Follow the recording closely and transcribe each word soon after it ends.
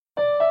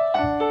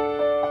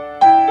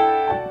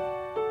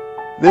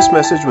This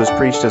message was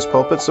preached as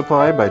Pulpit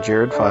Supply by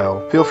Jared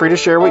File. Feel free to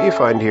share what you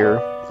find here,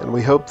 and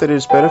we hope that it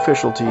is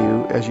beneficial to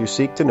you as you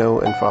seek to know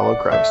and follow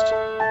Christ.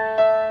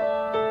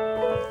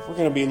 We're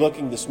going to be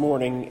looking this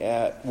morning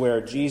at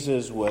where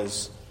Jesus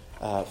was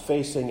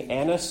facing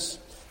Annas,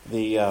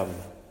 he's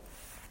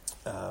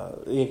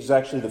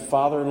actually the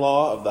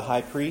father-in-law of the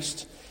high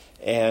priest,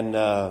 and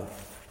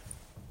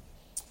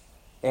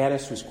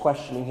Annas was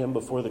questioning him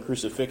before the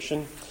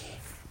crucifixion.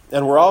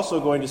 And we're also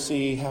going to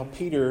see how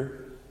Peter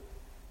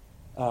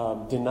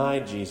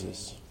denied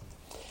Jesus.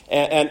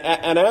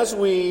 And as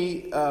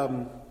we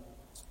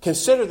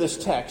consider this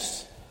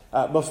text,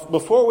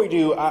 before we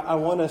do, I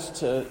want us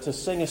to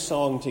sing a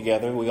song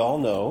together we all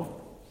know.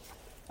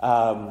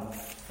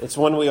 It's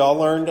one we all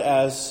learned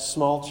as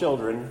small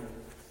children,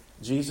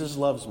 Jesus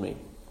Loves Me.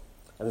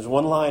 And there's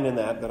one line in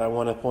that I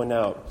want to point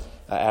out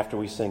after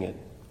we sing it.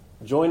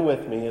 Join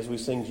with me as we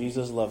sing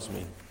Jesus Loves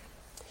Me.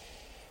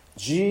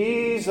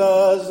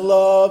 Jesus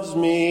loves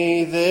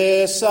me,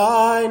 this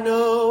I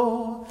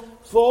know,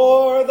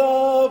 for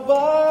the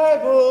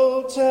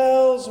Bible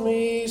tells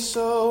me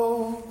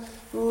so.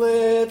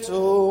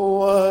 Little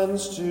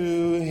ones to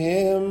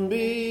Him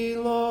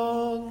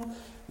belong.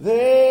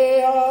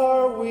 They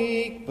are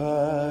weak,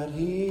 but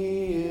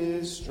He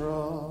is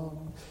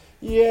strong.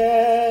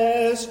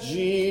 Yes,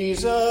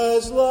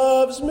 Jesus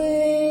loves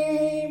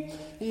me.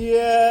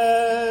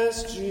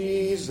 Yes,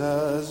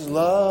 Jesus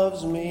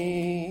loves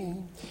me.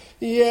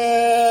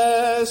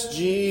 Yes,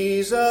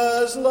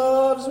 Jesus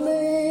loves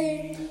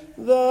me.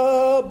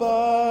 The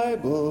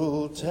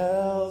Bible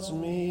tells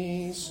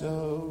me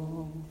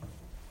so.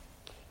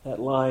 That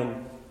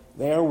line,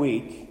 they are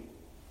weak,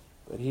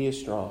 but He is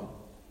strong.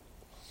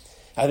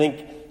 I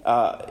think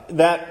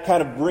that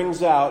kind of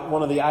brings out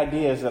one of the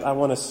ideas that I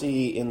want to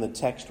see in the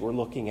text we're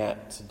looking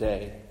at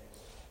today.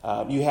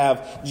 You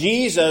have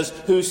Jesus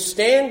who's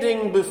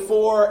standing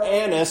before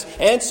Annas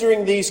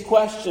answering these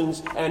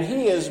questions, and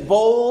he is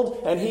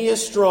bold and he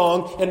is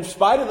strong. In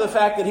spite of the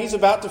fact that he's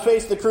about to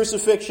face the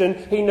crucifixion,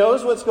 he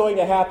knows what's going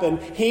to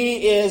happen.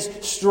 He is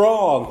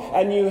strong.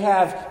 And you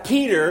have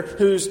Peter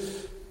who's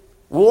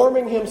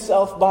warming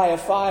himself by a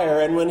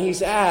fire, and when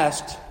he's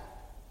asked,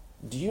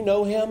 "Do you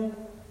know him?"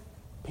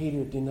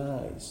 Peter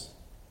denies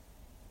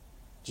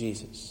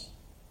Jesus.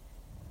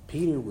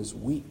 Peter was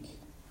weak.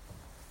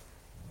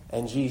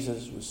 And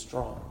Jesus was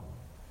strong.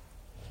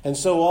 And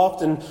so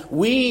often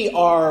we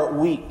are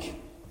weak,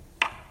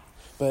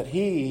 but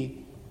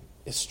He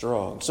is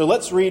strong. So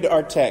let's read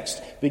our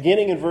text,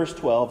 beginning in verse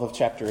 12 of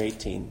chapter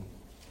 18.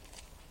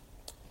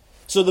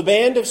 So the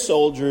band of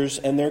soldiers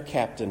and their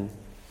captain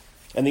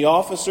and the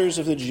officers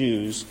of the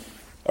Jews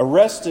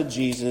arrested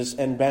Jesus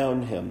and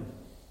bound him.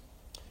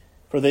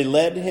 For they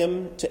led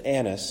him to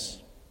Annas,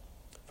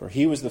 for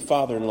he was the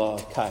father-in-law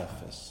of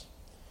Caiaphas,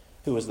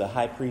 who was the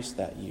high priest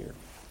that year.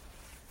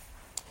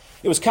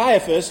 It was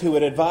Caiaphas who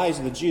had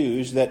advised the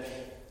Jews that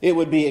it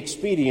would be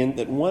expedient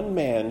that one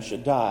man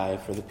should die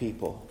for the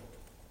people.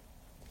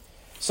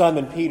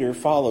 Simon Peter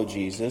followed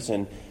Jesus,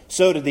 and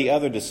so did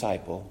another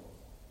disciple.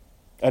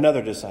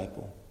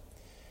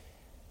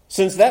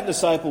 Since that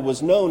disciple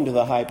was known to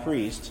the high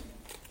priest,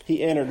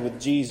 he entered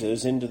with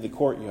Jesus into the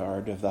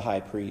courtyard of the high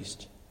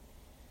priest.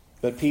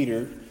 But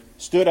Peter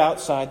stood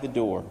outside the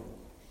door.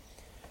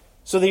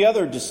 So the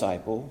other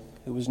disciple,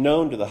 who was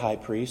known to the high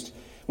priest,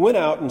 went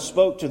out and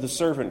spoke to the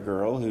servant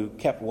girl who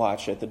kept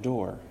watch at the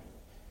door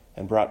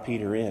and brought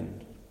Peter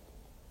in.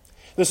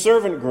 The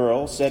servant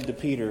girl said to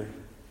Peter,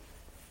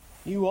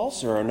 "You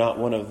also are not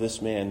one of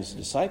this man's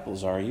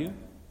disciples, are you?"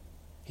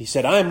 He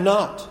said, "I am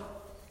not."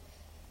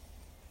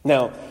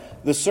 Now,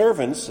 the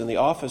servants and the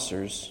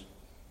officers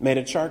made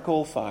a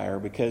charcoal fire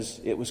because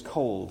it was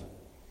cold,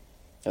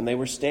 and they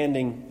were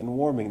standing and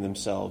warming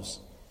themselves.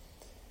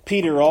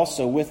 Peter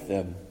also with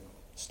them,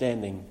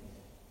 standing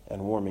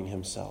and warming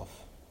himself.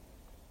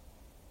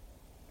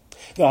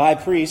 The high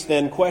priest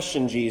then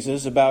questioned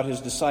Jesus about his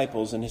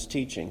disciples and his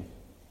teaching.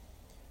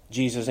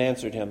 Jesus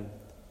answered him,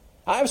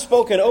 "I have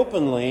spoken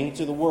openly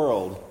to the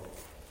world.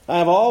 I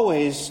have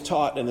always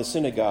taught in the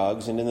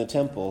synagogues and in the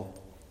temple,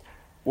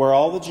 where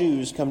all the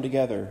Jews come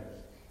together.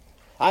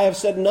 I have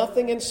said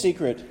nothing in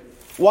secret.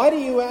 Why do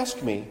you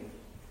ask me?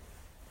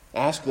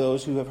 Ask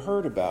those who have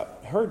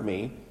heard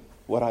me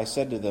what I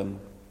said to them.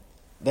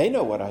 They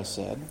know what I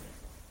said."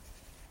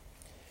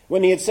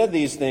 When he had said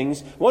these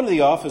things, one of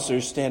the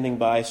officers standing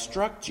by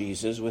struck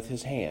Jesus with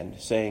his hand,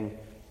 saying,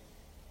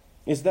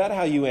 "Is that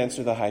how you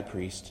answer the high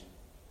priest?"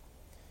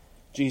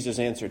 Jesus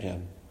answered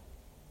him,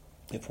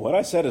 "If what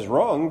I said is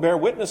wrong, bear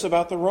witness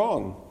about the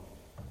wrong.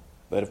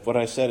 But if what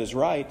I said is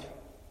right,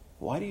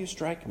 why do you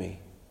strike me?"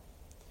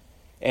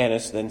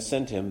 Annas then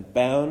sent him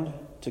bound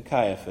to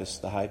Caiaphas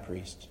the high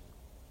priest.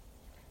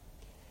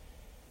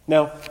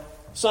 Now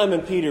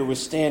Simon Peter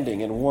was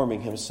standing and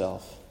warming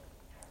himself.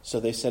 So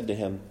they said to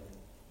him,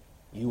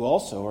 "You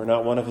also are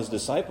not one of his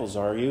disciples,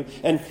 are you?"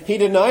 And he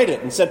denied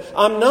it and said,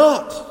 "I'm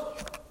not."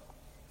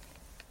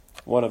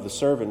 One of the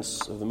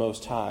servants of the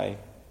Most High,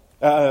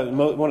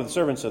 one of the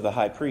servants of the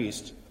high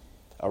priest,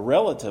 a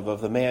relative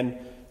of the man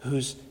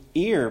whose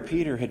ear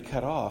Peter had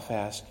cut off,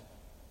 asked,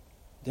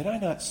 "Did I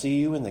not see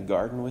you in the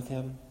garden with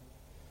him?"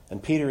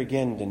 And Peter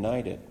again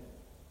denied it,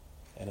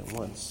 and at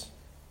once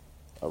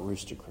a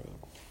rooster crowed.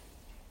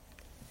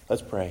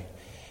 Let's pray.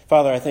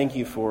 Father, I thank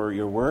you for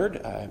your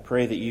word. I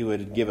pray that you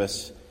would give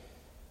us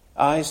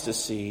eyes to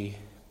see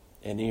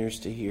and ears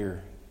to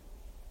hear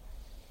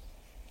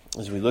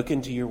as we look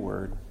into your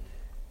word.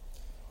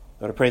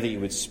 Lord, I pray that you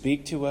would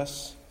speak to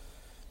us.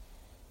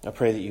 I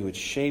pray that you would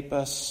shape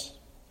us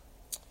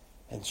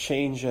and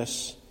change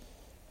us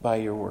by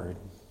your word.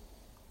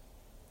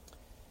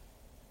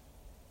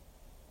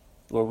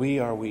 Lord, we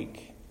are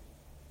weak,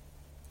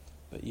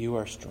 but you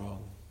are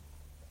strong.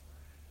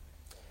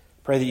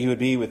 Pray that you would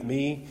be with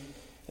me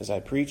as I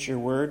preach your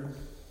word.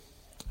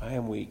 I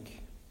am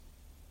weak,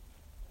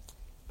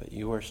 but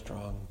you are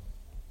strong.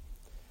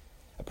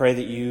 I pray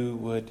that you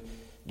would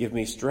give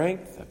me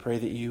strength. I pray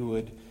that you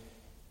would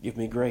give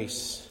me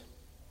grace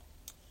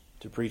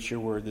to preach your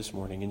word this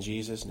morning. In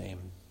Jesus' name,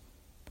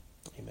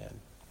 amen.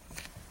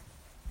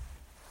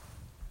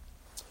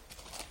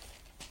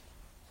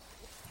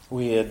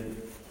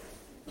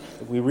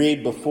 We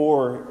read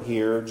before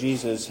here,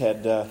 Jesus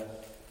had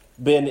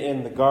been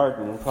in the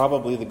garden,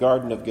 probably the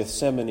Garden of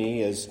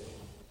Gethsemane, as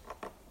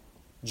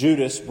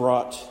Judas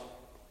brought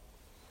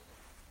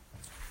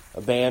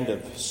a band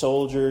of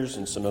soldiers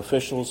and some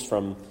officials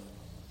from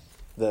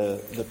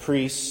the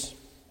priests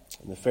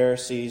and the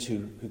Pharisees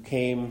who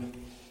came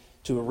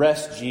to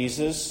arrest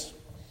Jesus.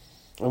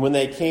 And when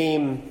they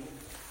came,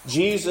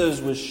 Jesus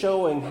was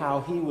showing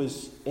how he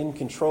was in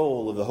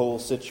control of the whole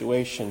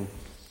situation.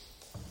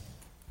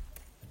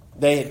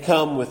 They had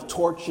come with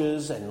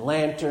torches and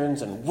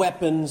lanterns and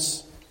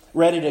weapons,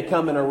 ready to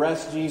come and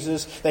arrest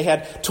Jesus. They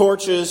had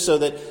torches so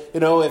that,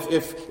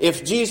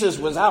 if Jesus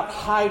was out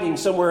hiding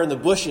somewhere in the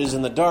bushes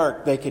in the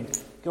dark, they could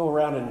go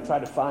around and try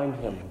to find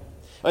him.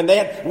 And they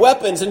had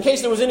weapons in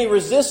case there was any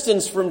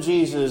resistance from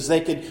Jesus.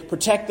 They could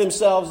protect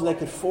themselves and they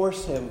could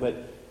force him. But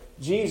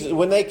Jesus,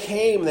 when they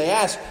came, they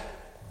asked,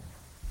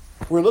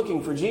 "We're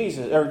looking for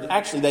Jesus." Or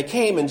actually, they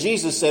came and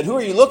Jesus said, "Who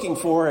are you looking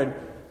for?" And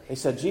they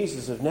said,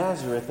 "Jesus of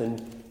Nazareth."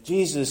 And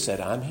Jesus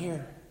said, "I'm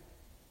here."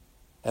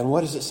 And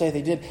what does it say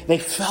they did? They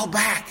fell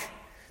back.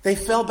 They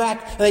fell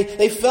back.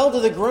 They fell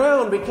to the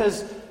ground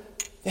because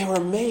they were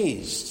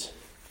amazed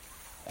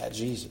at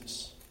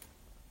Jesus.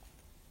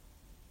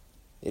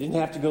 They didn't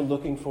have to go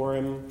looking for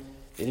him.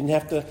 They didn't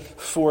have to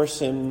force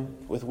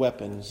him with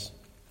weapons.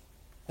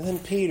 And then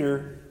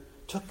Peter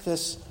took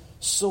this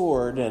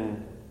sword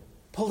and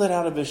pulled it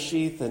out of his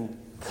sheath and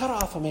cut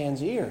off a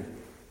man's ear.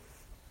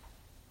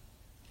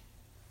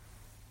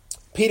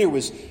 Peter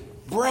was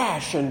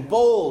brash and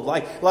bold,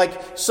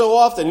 like so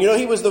often.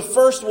 He was the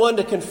first one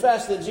to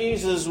confess that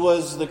Jesus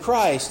was the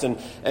Christ.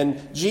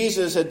 And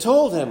Jesus had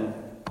told him,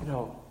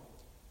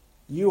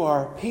 "You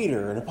are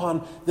Peter, and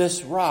upon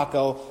this rock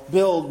I'll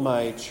build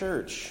my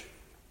church."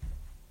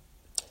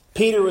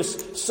 Peter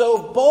was so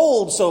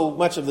bold so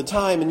much of the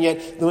time, and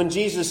yet when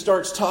Jesus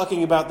starts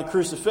talking about the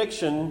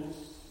crucifixion,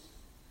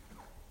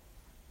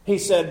 he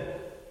said,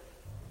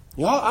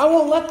 "I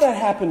won't let that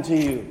happen to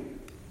you."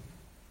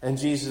 And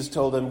Jesus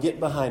told him, "Get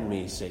behind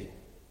me, Satan."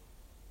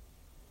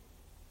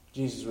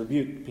 Jesus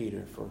rebuked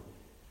Peter for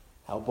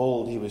how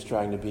bold he was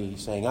trying to be,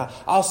 saying,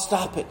 "I'll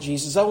stop it,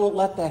 Jesus. I won't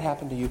let that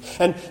happen to you."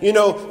 And, in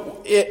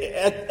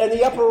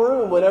the upper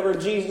room, whenever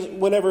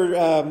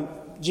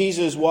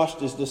Jesus washed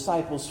his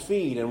disciples'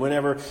 feet, and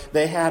whenever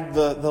they had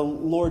the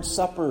Lord's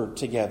Supper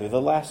together,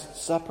 the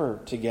Last Supper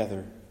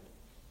together,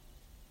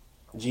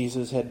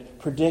 Jesus had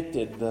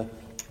predicted the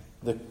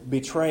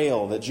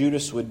betrayal, that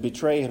Judas would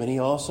betray him, and he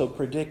also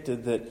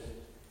predicted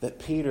that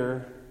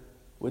Peter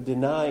would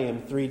deny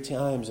him 3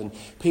 times. And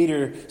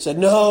Peter said,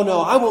 No,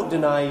 I won't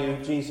deny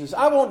you, Jesus.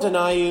 I won't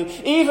deny you.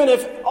 Even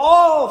if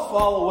all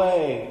fall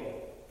away,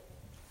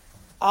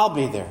 I'll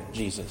be there,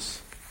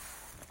 Jesus.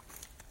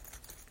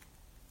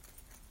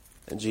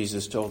 And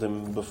Jesus told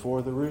him,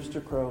 before the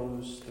rooster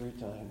crows 3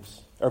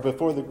 times, or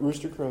before the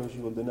rooster crows,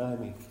 you will deny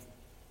me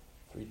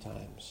 3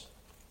 times.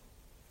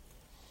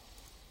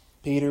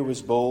 Peter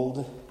was bold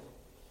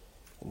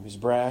and he was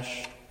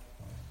brash.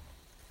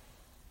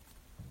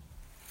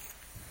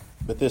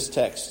 But this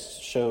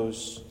text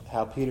shows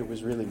how Peter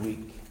was really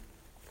weak.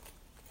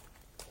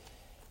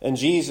 And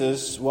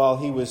Jesus, while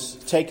he was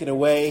taken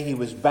away, he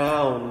was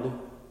bound,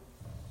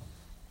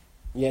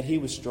 yet he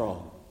was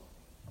strong.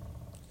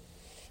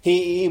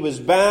 He was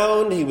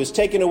bound, he was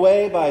taken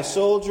away by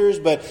soldiers,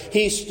 but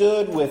he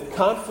stood with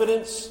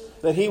confidence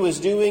that he was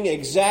doing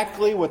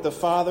exactly what the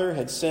Father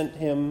had sent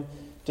him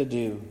to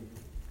do.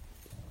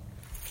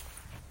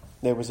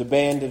 There was a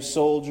band of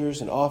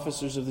soldiers and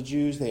officers of the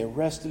Jews. They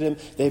arrested him,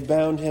 they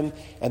bound him,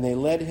 and they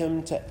led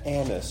him to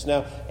Annas.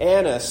 Now,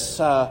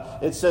 Annas,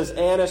 it says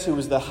Annas, who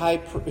was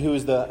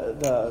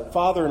the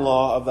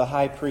father-in-law of the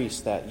high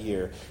priest that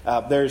year.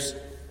 There's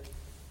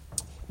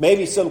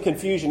maybe some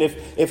confusion.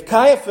 If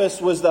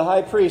Caiaphas was the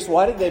high priest,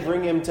 why did they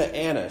bring him to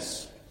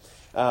Annas?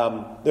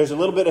 There's a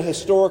little bit of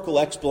historical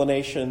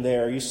explanation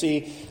there. You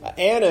see,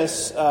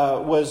 Annas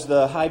was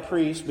the high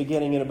priest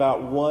beginning in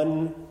about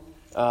 1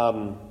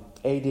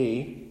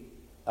 A.D.,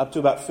 up to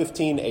about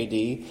 15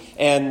 A.D.,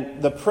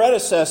 and the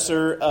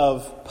predecessor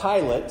of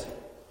Pilate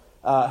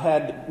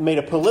had made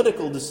a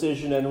political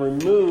decision and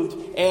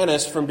removed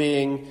Annas from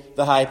being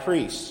the high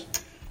priest.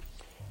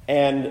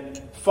 And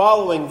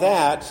following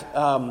that,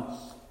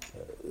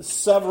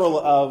 several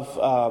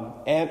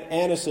of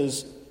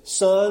Annas'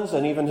 sons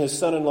and even his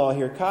son-in-law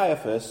here,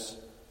 Caiaphas,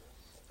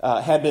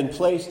 had been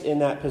placed in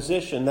that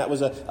position. That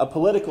was a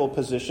political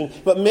position.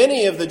 But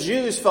many of the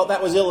Jews felt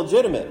that was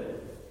illegitimate.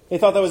 They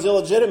thought that was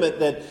illegitimate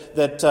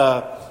that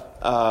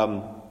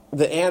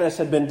Annas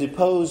had been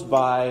deposed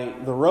by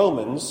the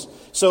Romans.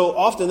 So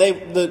often,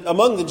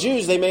 among the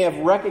Jews, they may have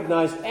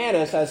recognized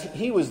Annas as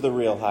he was the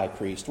real high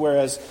priest,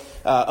 whereas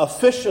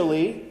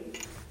officially,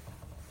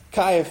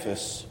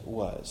 Caiaphas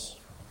was.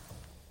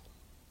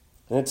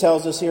 And it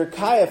tells us here,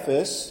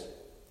 Caiaphas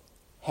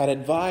had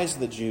advised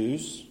the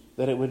Jews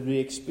that it would be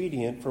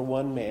expedient for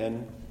one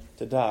man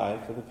to die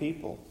for the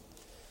people.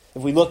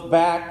 If we look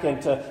back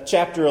into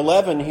chapter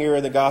 11 here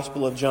in the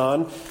Gospel of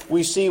John,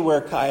 we see where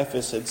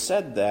Caiaphas had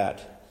said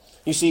that.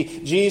 You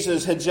see,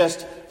 Jesus had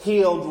just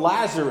healed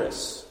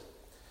Lazarus.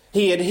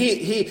 He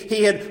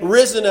had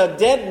risen a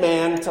dead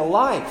man to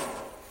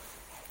life.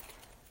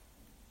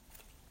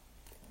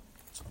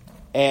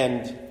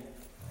 And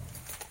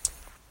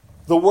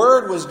the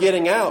word was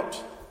getting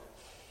out.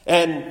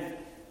 And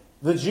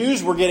the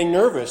Jews were getting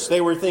nervous.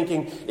 They were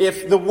thinking,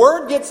 if the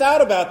word gets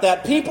out about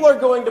that, people are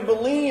going to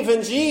believe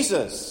in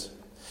Jesus.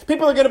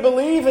 People are going to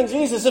believe in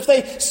Jesus if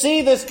they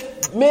see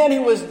this man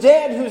who was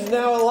dead who's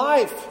now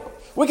alive.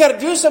 We got to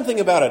do something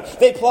about it.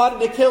 They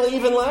plotted to kill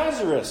even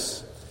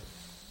Lazarus.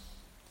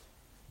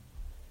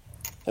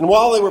 And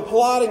while they were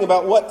plotting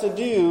about what to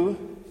do,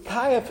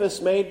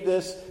 Caiaphas made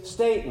this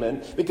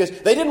statement because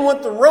they didn't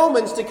want the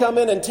Romans to come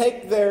in and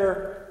take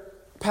their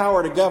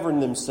power to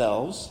govern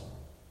themselves.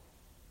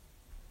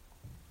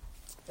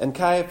 And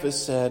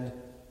Caiaphas said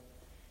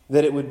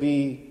that it would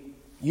be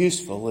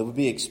useful, it would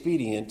be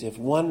expedient if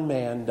one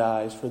man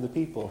dies for the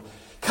people.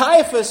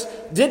 Caiaphas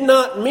did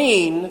not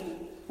mean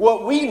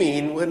what we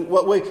mean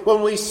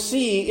when we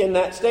see in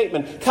that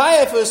statement.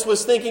 Caiaphas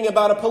was thinking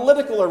about a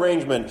political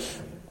arrangement.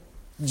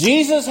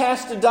 Jesus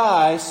has to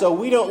die so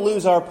we don't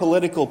lose our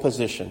political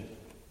position,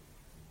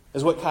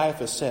 is what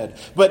Caiaphas said.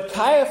 But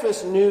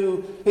Caiaphas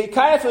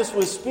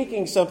was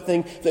speaking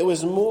something that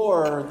was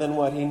more than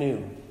what he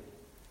knew.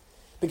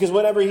 Because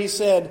whenever he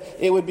said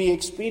it would be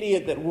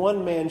expedient that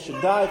one man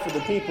should die for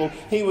the people,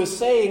 he was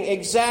saying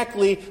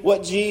exactly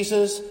what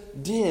Jesus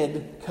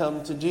did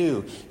come to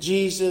do.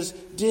 Jesus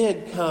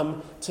did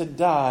come to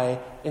die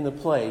in the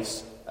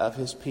place of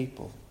his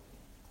people.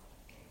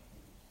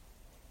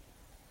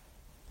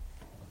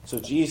 So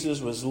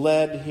Jesus was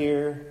led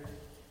here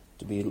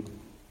to be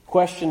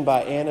questioned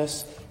by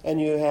Annas,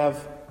 and you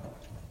have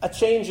a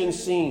change in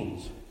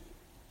scenes.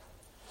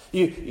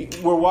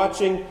 We're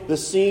watching the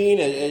scene,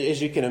 as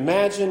you can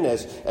imagine,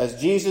 as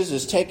Jesus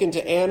is taken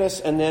to Annas,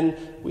 and then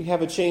we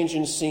have a change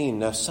in scene.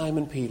 Now,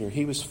 Simon Peter,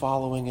 he was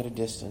following at a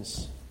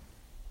distance.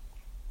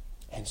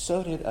 And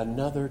so did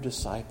another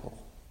disciple.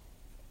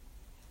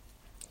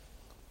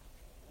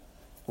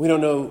 We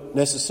don't know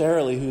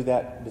necessarily who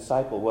that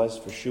disciple was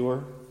for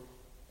sure.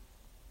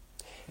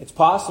 It's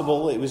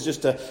possible it was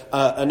just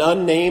an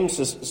unnamed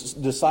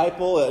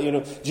disciple.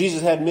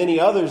 Jesus had many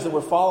others that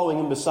were following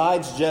him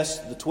besides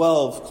just the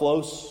 12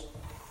 close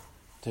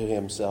to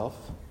himself.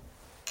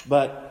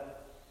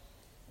 But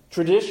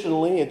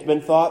traditionally, it's been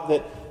thought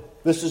that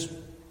this is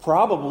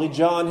probably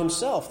John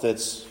himself.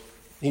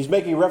 He's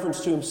making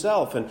reference to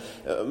himself. And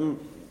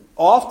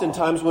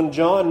oftentimes when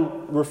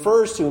John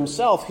refers to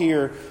himself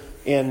here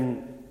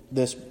in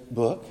this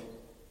book,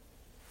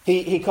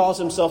 He calls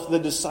himself the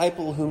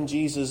disciple whom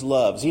Jesus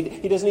loves. He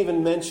doesn't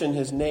even mention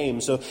his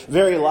name. So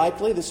very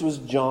likely this was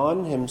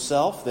John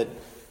himself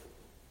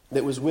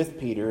that was with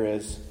Peter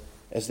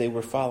as they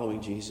were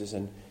following Jesus.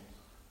 And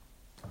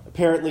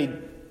apparently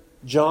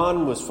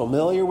John was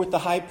familiar with the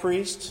high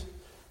priest.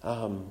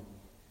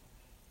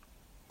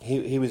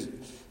 He was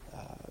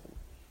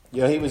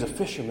a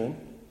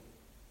fisherman.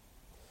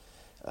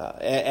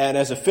 And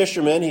as a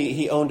fisherman,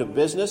 he owned a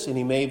business, and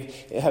he may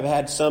have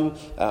had some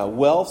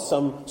wealth,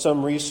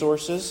 some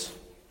resources,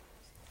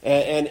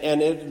 and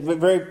it's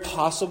very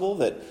possible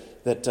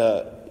that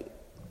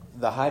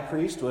the high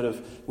priest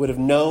would have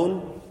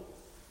known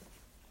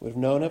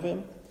of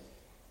him.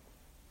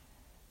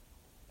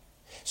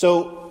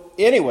 So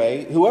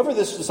anyway, whoever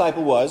this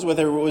disciple was,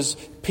 whether it was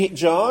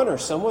John or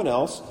someone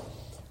else,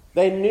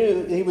 they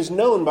knew he was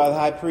known by the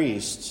high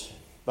priest,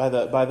 by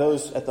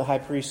those at the high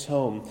priest's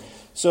home.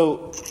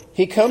 So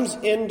he comes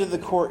into the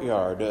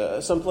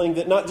courtyard, something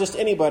that not just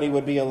anybody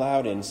would be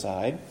allowed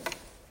inside.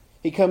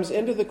 He comes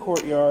into the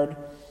courtyard.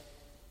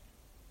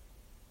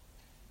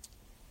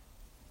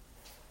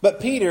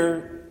 But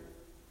Peter,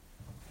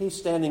 he's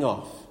standing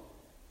off.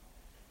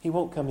 He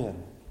won't come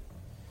in.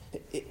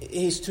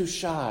 He's too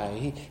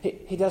shy.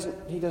 He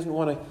doesn't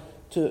want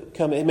to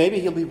come in.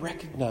 Maybe he'll be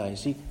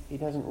recognized. He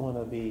doesn't want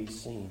to be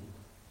seen.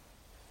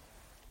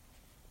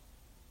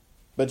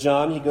 But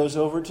John, he goes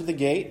over to the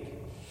gate.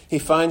 He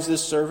finds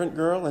this servant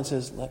girl and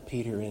says, let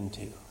Peter in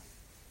too.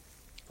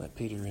 Let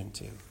Peter in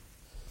too.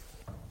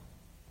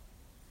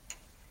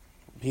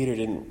 Peter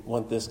didn't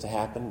want this to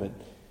happen, but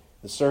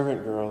the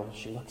servant girl,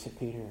 she looks at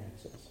Peter and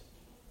says,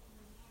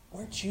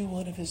 weren't you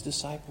one of his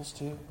disciples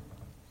too?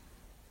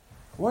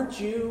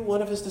 Weren't you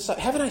one of his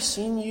disciples? Haven't I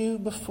seen you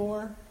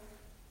before?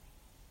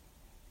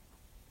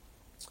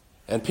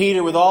 And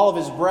Peter, with all of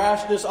his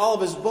brashness, all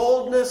of his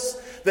boldness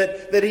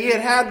that he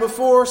had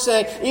before,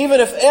 saying, even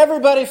if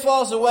everybody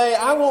falls away,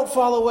 I won't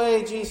fall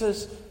away,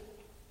 Jesus.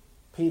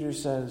 Peter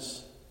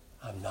says,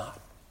 I'm not.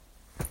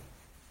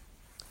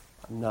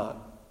 I'm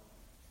not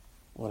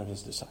one of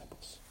his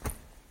disciples.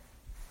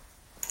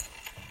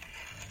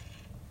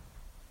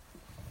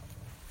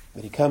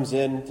 But he comes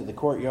into the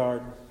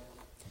courtyard,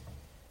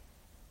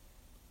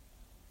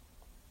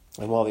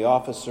 and while the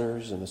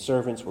officers and the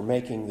servants were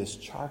making this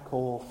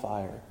charcoal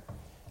fire,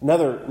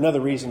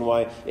 Another reason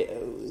why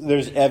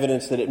there's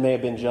evidence that it may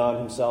have been John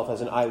himself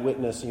as an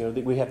eyewitness.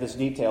 We have this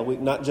detail.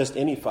 Not just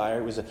any fire,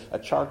 it was a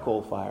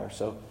charcoal fire.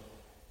 So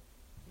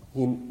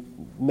he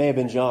may have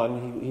been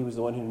John. He was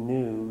the one who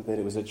knew that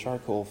it was a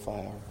charcoal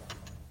fire.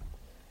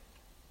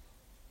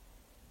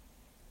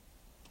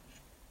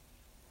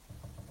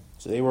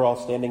 So they were all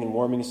standing and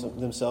warming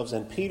themselves.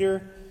 And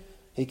Peter,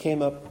 he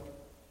came up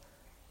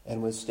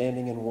and was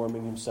standing and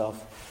warming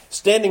himself,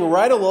 standing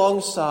right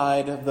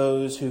alongside of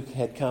those who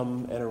had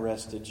come and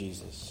arrested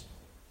Jesus.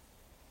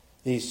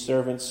 These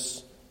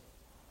servants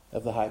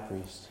of the high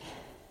priest.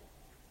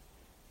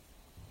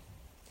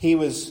 He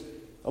was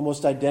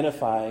almost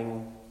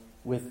identifying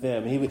with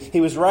them.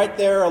 He was right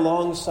there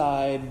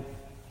alongside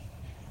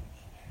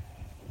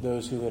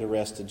those who had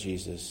arrested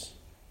Jesus,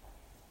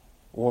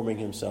 warming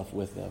himself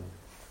with them.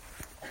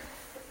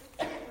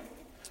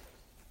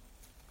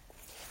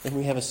 Then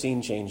we have a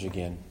scene change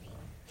again.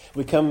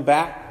 We come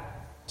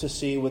back to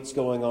see what's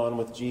going on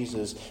with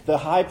Jesus. The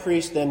high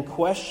priest then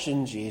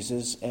questioned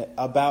Jesus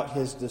about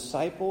his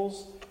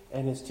disciples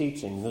and his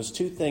teaching. Those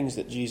two things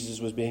that Jesus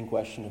was being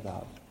questioned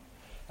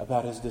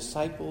about his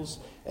disciples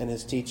and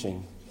his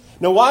teaching.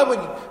 Now, why would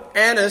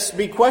Annas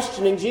be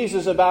questioning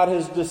Jesus about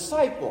his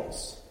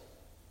disciples?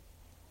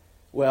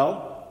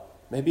 Well,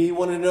 maybe he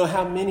wanted to know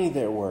how many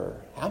there were.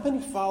 How many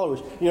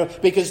followers?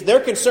 Because their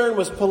concern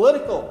was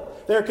political.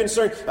 They're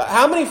concerned,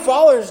 how many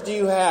followers do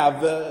you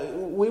have?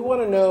 We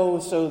want to know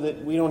so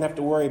that we don't have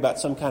to worry about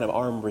some kind of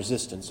armed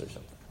resistance or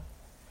something.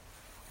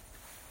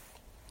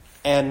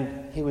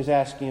 And he was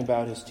asking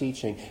about his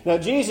teaching. Now,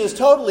 Jesus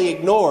totally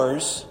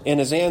ignores, in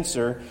his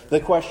answer, the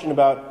question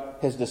about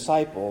his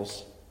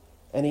disciples.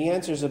 And he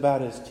answers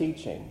about his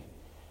teaching.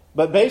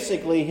 But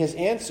basically, his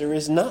answer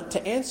is not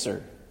to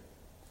answer.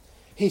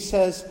 He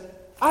says,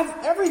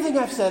 everything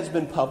I've said has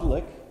been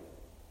public.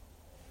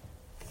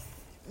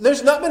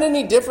 There's not been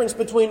any difference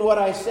between what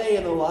I say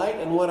in the light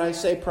and what I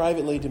say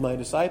privately to my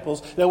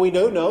disciples. Now, we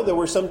do know there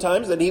were some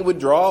times that he would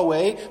draw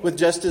away with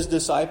just his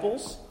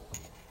disciples.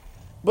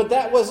 But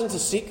that wasn't a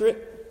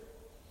secret.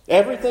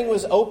 Everything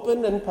was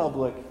open and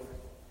public.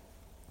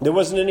 There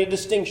wasn't any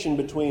distinction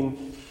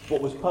between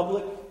what was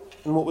public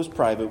and what was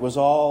private. It was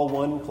all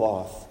one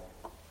cloth.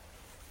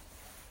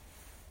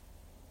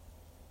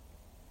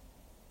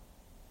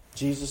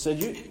 Jesus said,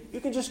 you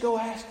can just go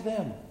ask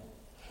them.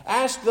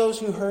 Ask those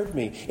who heard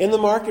me in the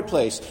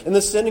marketplace, in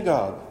the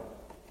synagogue.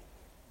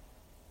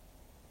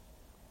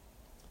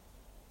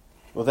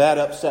 Well, that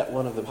upset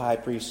one of the high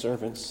priest's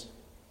servants.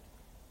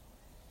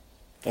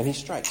 And he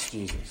strikes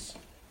Jesus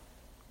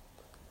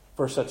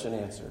for such an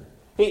answer.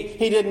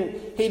 He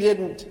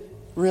didn't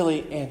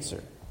really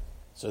answer.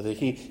 So that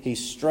he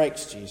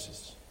strikes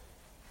Jesus.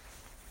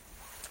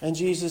 And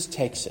Jesus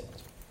takes it.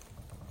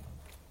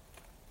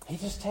 He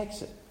just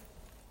takes it.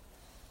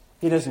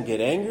 He doesn't get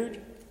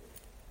angered.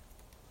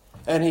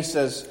 And he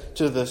says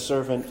to the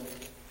servant,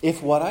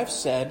 if what I've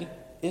said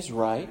is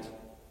right,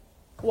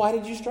 why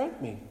did you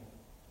strike me?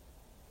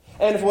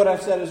 And if what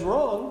I've said is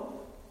wrong,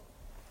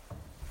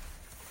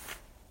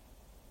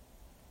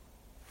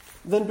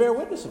 then bear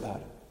witness about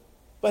it.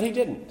 But he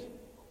didn't.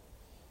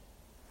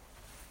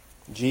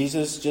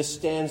 Jesus just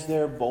stands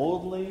there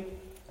boldly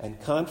and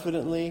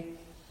confidently,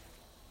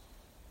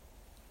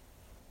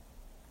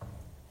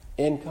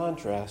 in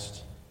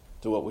contrast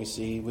to what we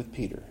see with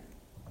Peter.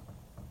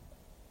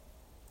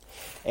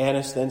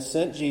 Annas then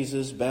sent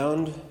Jesus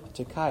bound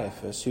to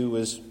Caiaphas, who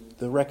was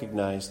the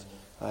recognized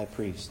high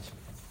priest.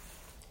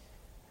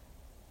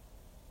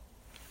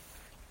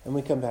 And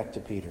we come back to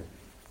Peter.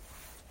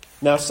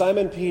 Now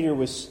Simon Peter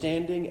was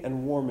standing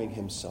and warming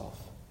himself.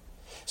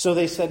 So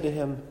they said to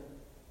him,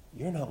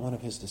 you're not one of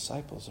his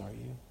disciples, are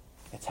you?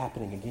 It's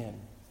happening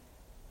again.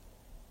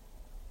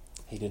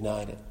 He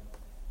denied it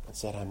and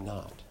said, I'm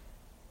not.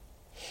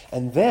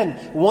 And then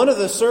one of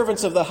the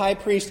servants of the high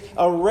priest,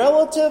 a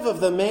relative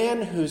of the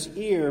man whose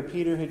ear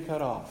Peter had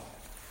cut off.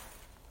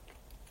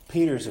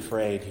 Peter's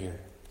afraid here.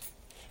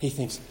 He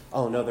thinks,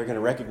 oh no, they're going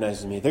to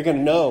recognize me. They're going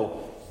to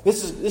know.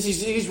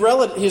 He's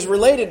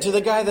related to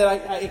the guy that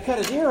I cut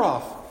his ear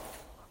off.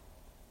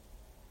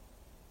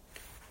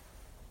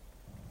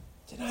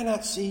 Did I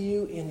not see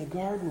you in the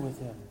garden with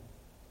him?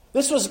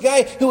 This was a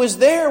guy who was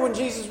there when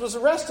Jesus was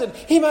arrested.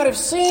 He might have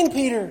seen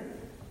Peter.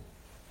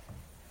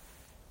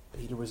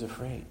 Peter was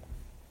afraid.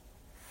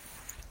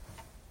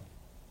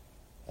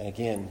 And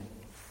again,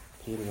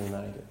 Peter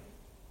denied it.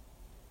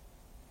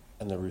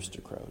 And the rooster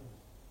crowed.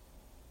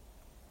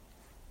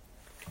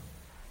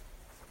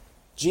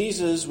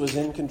 Jesus was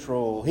in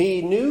control.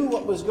 He knew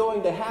what was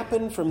going to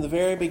happen from the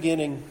very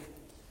beginning.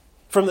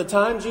 From the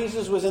time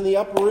Jesus was in the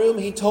upper room,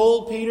 he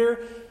told Peter,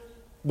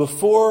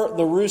 before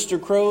the rooster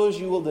crows,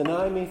 you will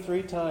deny me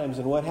 3 times.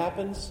 And what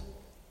happens?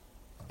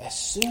 As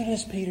soon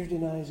as Peter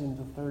denies him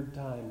the 3rd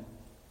time,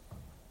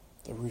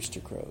 the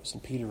rooster crows.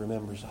 And Peter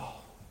remembers,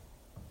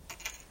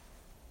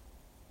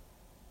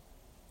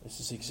 this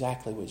is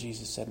exactly what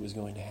Jesus said was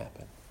going to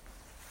happen.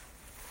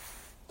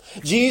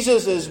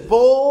 Jesus is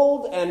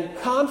bold and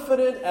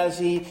confident as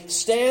he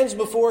stands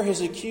before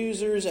his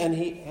accusers and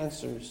he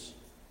answers.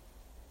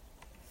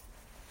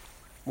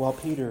 While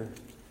Peter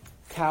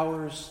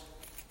cowers,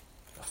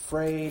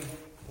 afraid,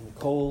 in the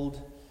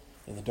cold,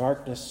 in the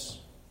darkness,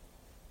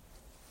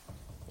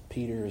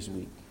 Peter is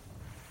weak.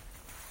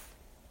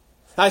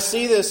 I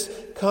see this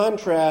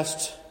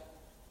contrast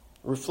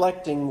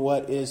reflecting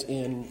what is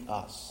in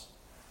us.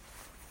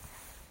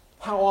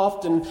 How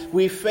often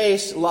we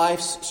face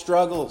life's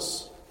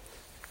struggles.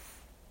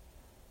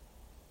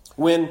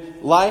 When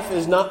life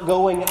is not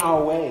going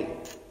our way.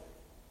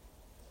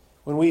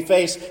 When we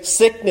face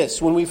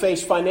sickness, when we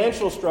face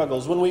financial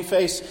struggles, when we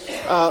face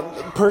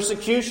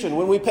persecution,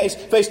 when we face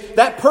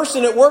that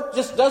person at work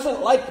just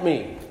doesn't like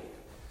me.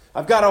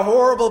 I've got a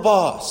horrible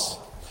boss.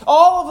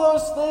 All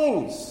of those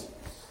things.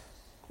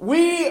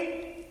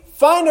 We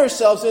find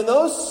ourselves in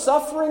those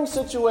suffering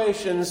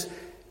situations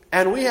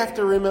and we have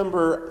to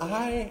remember,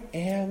 I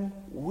am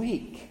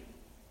weak.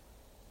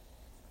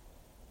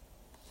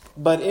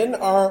 But in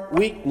our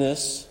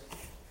weakness,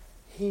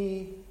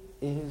 He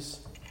is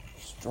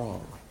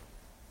strong.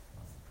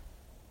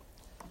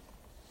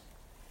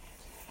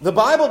 The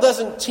Bible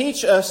doesn't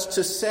teach us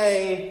to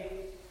say,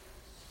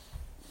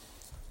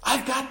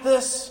 I've got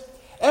this,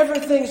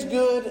 everything's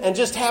good, and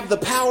just have the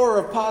power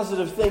of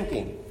positive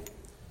thinking.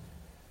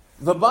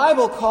 The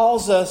Bible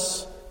calls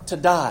us to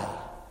die.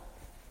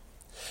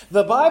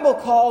 The Bible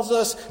calls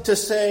us to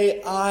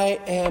say, I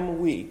am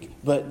weak,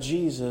 but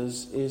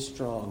Jesus is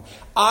strong.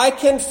 I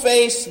can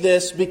face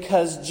this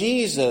because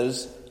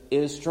Jesus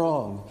is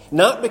strong.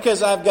 Not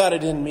because I've got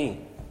it in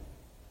me,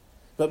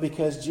 but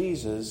because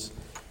Jesus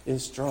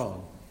is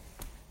strong.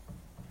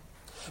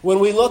 When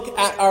we look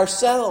at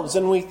ourselves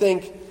and we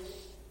think,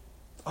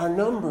 our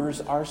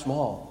numbers are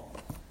small.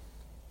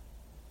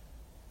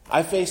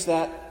 I faced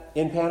that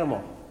in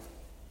Panama.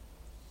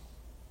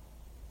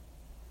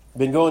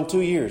 Been going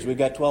 2 years. We've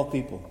got 12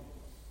 people.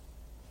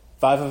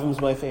 5 of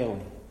them's my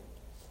family.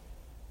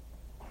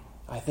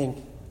 I think,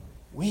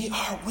 we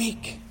are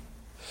weak.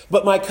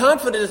 But my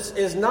confidence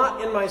is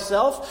not in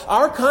myself.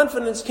 Our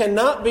confidence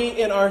cannot be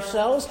in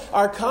ourselves.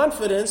 Our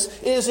confidence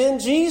is in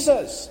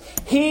Jesus.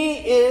 He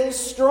is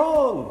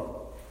strong.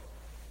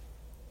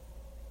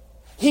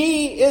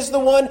 He is the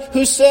one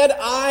who said,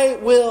 I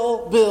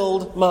will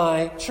build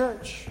my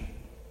church.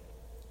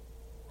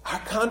 Our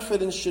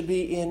confidence should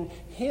be in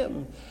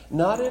Him,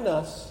 not in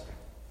us.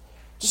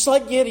 Just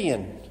like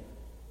Gideon.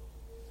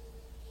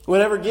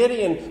 Whenever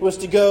Gideon was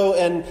to go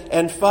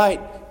and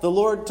fight, the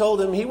Lord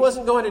told him he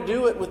wasn't going to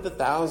do it with the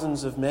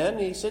thousands of men.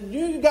 He said,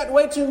 you got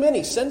way too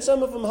many. Send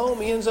some of them home.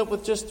 He ends up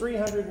with just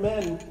 300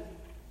 men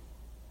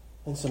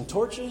and some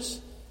torches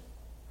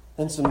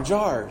and some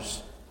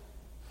jars.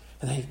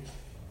 And they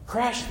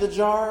crash the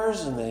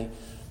jars and they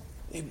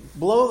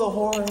blow the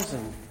horns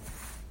and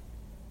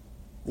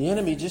the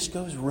enemy just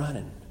goes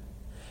running.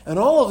 And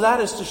all of that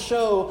is to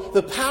show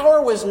the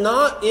power was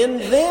not in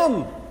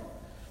them.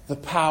 The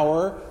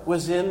power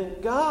was in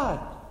God.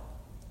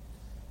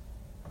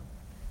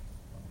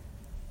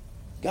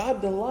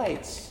 God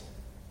delights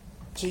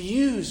to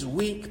use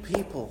weak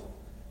people.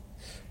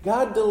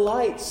 God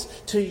delights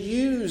to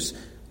use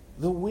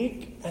the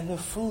weak and the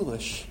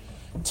foolish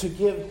to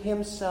give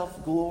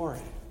Himself glory.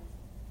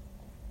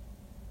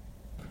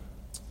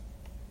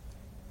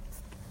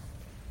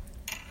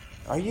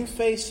 Are you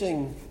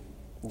facing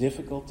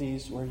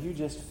difficulties where you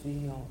just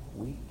feel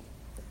weak?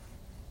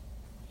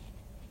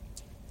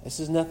 This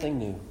is nothing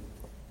new.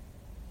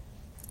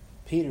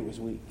 Peter was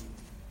weak.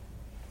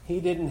 He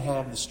didn't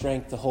have the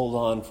strength to hold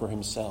on for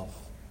himself.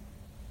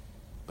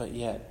 But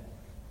yet,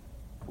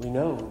 we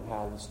know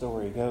how the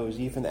story goes.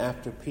 Even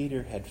after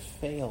Peter had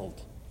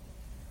failed,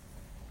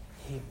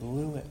 he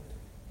blew it.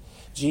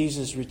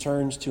 Jesus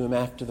returns to him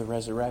after the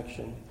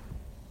resurrection.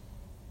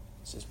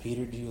 He says,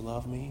 Peter, do you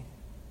love me?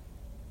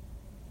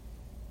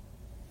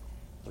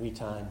 3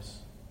 times.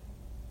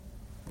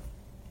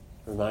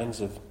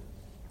 Reminds of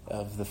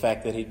the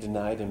fact that he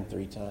denied him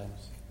 3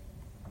 times.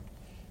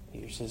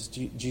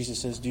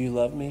 Jesus says, do you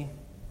love me?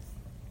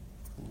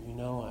 And you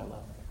know I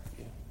love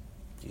you.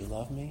 Do you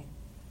love me?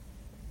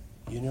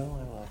 You know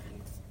I love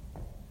you.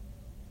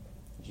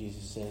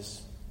 Jesus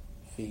says,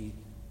 feed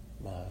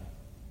my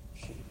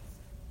sheep.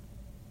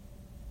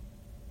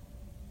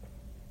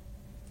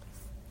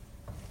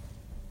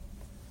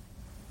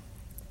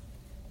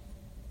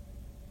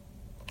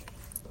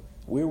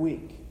 We're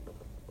weak.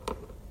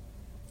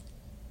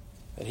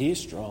 But He is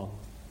strong.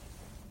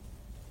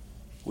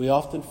 We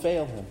often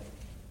fail Him.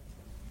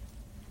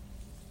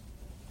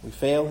 We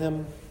fail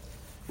Him.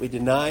 We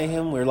deny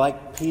Him. We're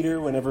like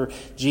Peter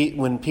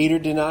when Peter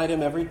denied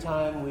Him every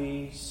time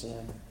we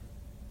sin.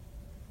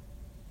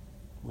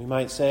 We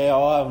might say,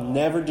 "Oh, I'll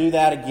never do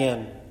that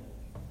again."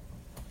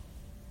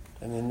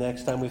 And then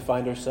next time we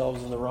find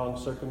ourselves in the wrong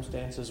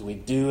circumstances, we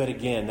do it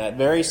again. That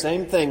very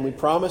same thing we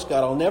promised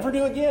God, "I'll never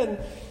do again."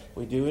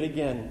 We do it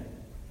again.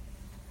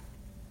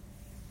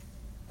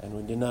 And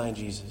we deny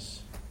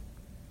Jesus.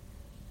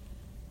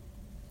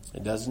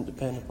 It doesn't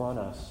depend upon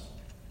us.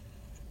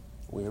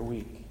 We're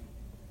weak.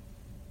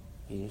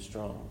 He is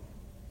strong.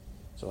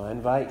 So I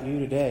invite you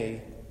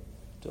today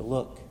to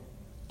look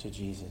to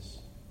Jesus,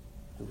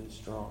 who is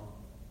strong.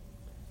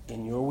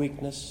 In your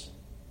weakness,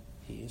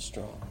 He is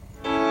strong.